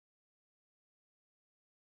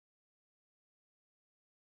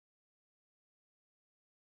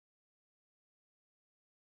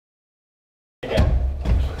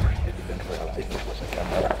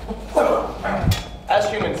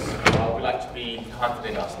be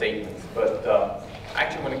confident in our statements, but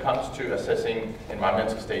actually when it comes to assessing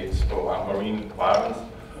environmental status for marine environments,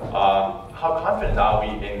 how confident are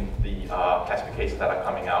we in the classifications that are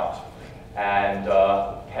coming out? And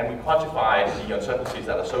can we quantify the uncertainties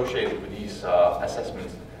that are associated with these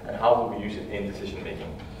assessments, and how will we use it in decision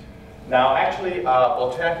making? Now, actually,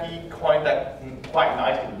 Voltaire, he coined that quite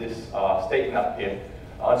nicely with this statement up here.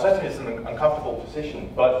 Uncertainty is an uncomfortable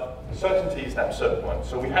position, but certainty is an absurd one.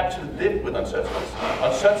 So we have to live with uncertainties.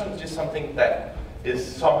 Uncertainty is something that is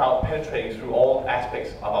somehow penetrating through all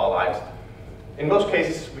aspects of our lives. In most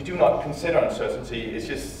cases, we do not consider uncertainty. It's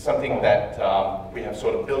just something that we have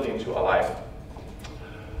sort of built into our life.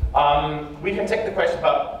 We can take the question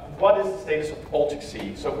about what is the status of the Baltic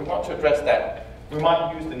Sea. So if we want to address that, we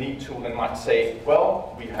might use the need tool and might say,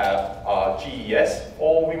 well, we have GES,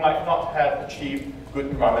 or we might not have achieved good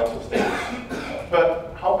environmental status.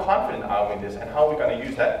 But how confident are we in this, and how are we going to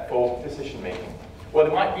use that for decision making? Well,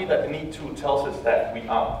 it might be that the need tool tells us that we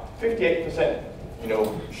are 58%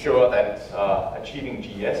 sure that it's achieving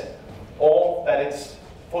GES, or that it's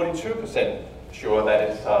 42% sure that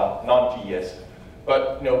it's non-GES.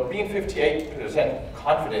 But being 58%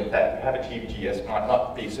 confident that we have achieved GES might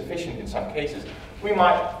not be sufficient in some cases. We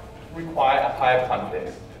might require a higher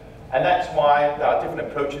confidence. And that's why there are different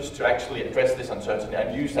approaches to actually address this uncertainty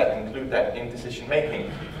and use that and include that in decision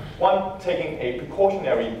making. One, taking a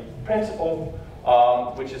precautionary principle,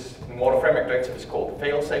 which is in Water Framework Directive is called the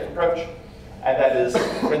fail-safe approach. And that is,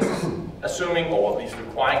 for instance, assuming, or at least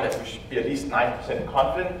requiring, that we should be at least 90%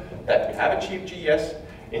 confident that we have achieved GES.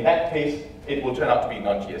 In that case, it will turn out to be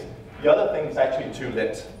non-GES. The other thing is actually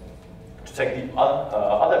to take the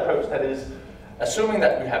other approach, that is, assuming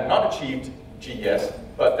that we have not achieved GES,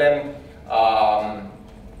 but then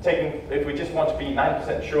if we just want to be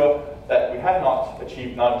 90% sure that we have not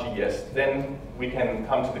achieved non-GES, then we can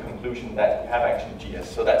come to the conclusion that we have actually GES.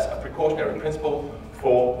 So that's a precautionary principle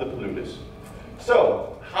for the polluters.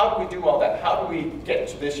 So how do we do all that? How do we get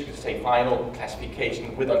to this, you could say, final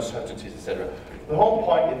classification with uncertainties, etc.? The whole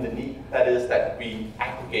point in the need, that is that we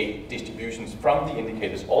aggregate distributions from the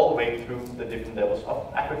indicators all the way through the different levels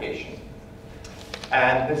of aggregation.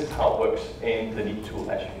 And this is how it works in the need tool,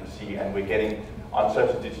 as you can see, and we're getting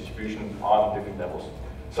uncertainty distribution on different levels.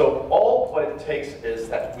 So all what it takes is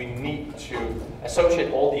that we need to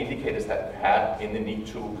associate all the indicators that we have in the need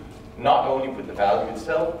tool, not only with the value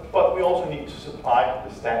itself, but we also need to supply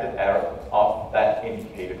the standard error of that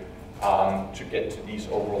indicator to get to these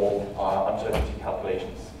overall uncertainty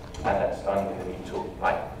calculations. And that's done in the need tool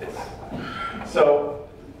like this. So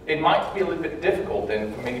it might be a little bit difficult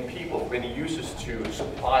then for many people, for many users, to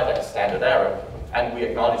supply that standard error. And we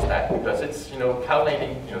acknowledge that because it's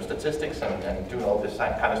calculating statistics and doing all this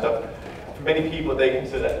kind of stuff. For many people, they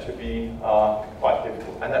consider that to be quite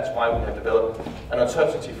difficult, and that's why we have developed an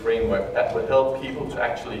uncertainty framework that will help people to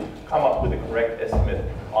actually come up with a correct estimate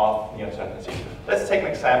of the uncertainty. Let's take an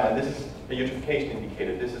example, and this is the eutrophication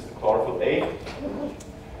indicator. This is the chlorophyll A,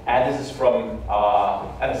 and this is from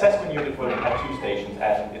an assessment unit where we have 2 stations,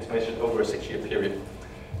 and it's measured over a 6-year period.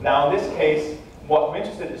 Now, in this case, what we're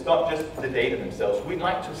interested in is not just the data themselves. We'd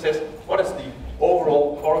like to assess what is the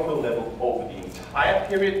overall chlorophyll level over the entire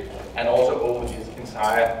period and also over the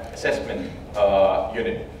entire assessment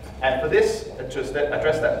unit. And for this, to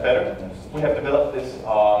address that better, we have developed this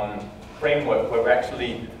framework where we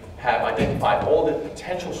actually have identified all the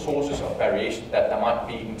potential sources of variation that there might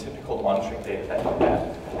be in typical monitoring data that we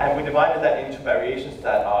have. And we divided that into variations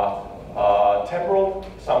that are temporal,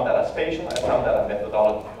 some that are spatial, and some that are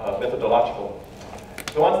methodological.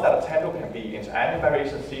 The ones that are temporal can be interannual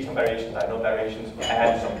variations, seasonal variations, annual variations,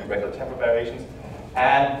 and some irregular temporal variations.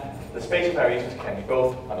 And the spatial variations can be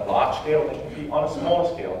both on a large scale, they can be on a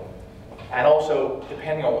smaller scale. And also,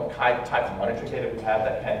 depending on what type of monitoring data we have,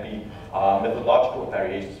 that can be methodological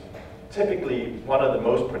variations. Typically, one of the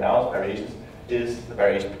most pronounced variations is the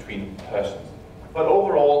variation between persons. But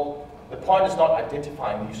overall, the point is not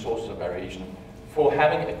identifying these sources of variation. For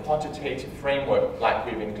having a quantitative framework like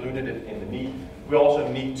we've included it in the need, we also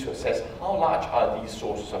need to assess how large are these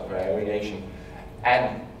sources of variation.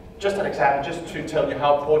 And just an example, just to tell you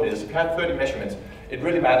how important it is, if you have 30 measurements, it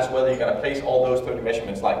really matters whether you're going to place all those 30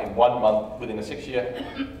 measurements like in 1 month within a 6-year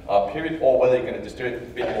period, or whether you're going to distribute a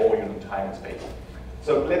bit more in time and space.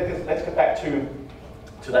 So let's get back to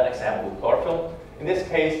that example with chlorophyll. In this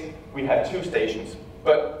case, we have 2 stations,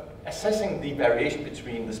 but assessing the variation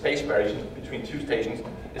between the space variation between 2 stations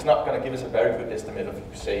is not going to give us a very good estimate of,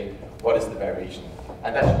 say, what is the variation.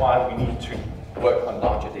 And that's why we need to work on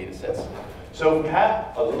larger data sets. So we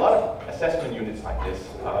have a lot of assessment units like this.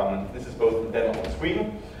 This is both in Denmark and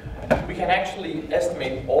Sweden. we can actually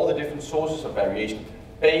estimate all the different sources of variation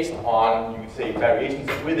based on, you could say, variations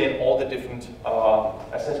within all the different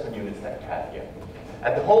assessment units that we have here.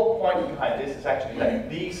 And the whole point behind this is actually that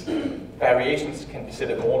these variations can be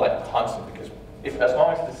considered more like constant, because as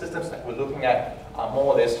long as the systems that we're looking at are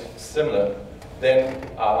more or less similar, then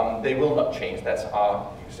they will not change. That's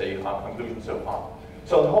our, you could say, our conclusion so far.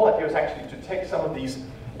 So the whole idea is actually to take some of these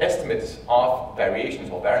estimates of variations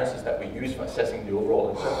or variances that we use for assessing the overall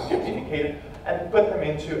uncertainty of the indicator and put them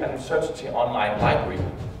into an uncertainty online library,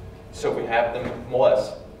 so we have them more or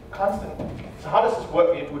less constant. So how does this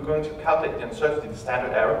work if we're going to calculate the uncertainty, the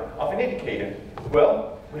standard error of an indicator?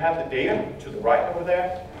 Well, we have the data to the right over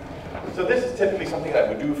there. So this is typically something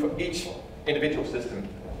that we do for each individual system.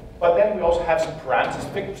 But then we also have some parameters,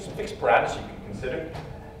 fixed parameters you can consider.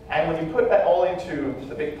 And when you put that all into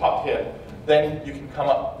the big pot here, then you can come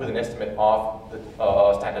up with an estimate of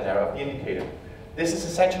the standard error of the indicator. This is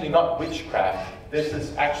essentially not witchcraft. This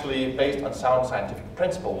is actually based on sound scientific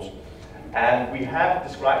principles. And we have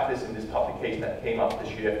described this in this publication that came up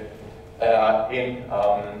this year in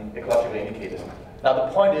ecological indicators. Now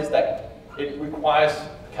the point is that it requires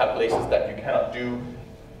calculations that you cannot do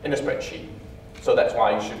in a spreadsheet. So that's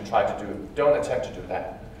why you shouldn't try to don't attempt to do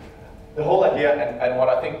that. The whole idea, and what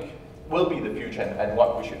I think will be the future and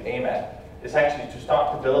what we should aim at, is actually to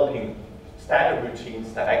start developing standard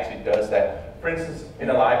routines that actually does that. For instance, in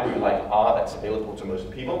a library like R that's available to most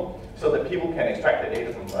people, so that people can extract the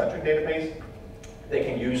data from a monitoring database, they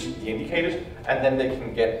can use the indicators, and then they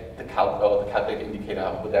can get the calculated indicator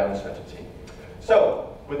out with their uncertainty.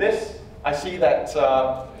 So with this, I see that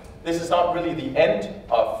this is not really the end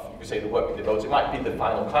of, you could say, the work we devote. It might be the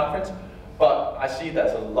final conference, but I see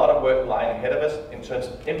there's a lot of work lying ahead of us in terms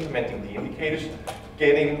of implementing the indicators,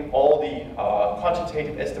 getting all the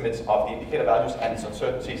quantitative estimates of the indicator values and its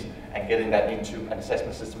uncertainties, and getting that into an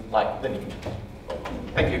assessment system like the NEAT.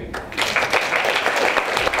 Thank you.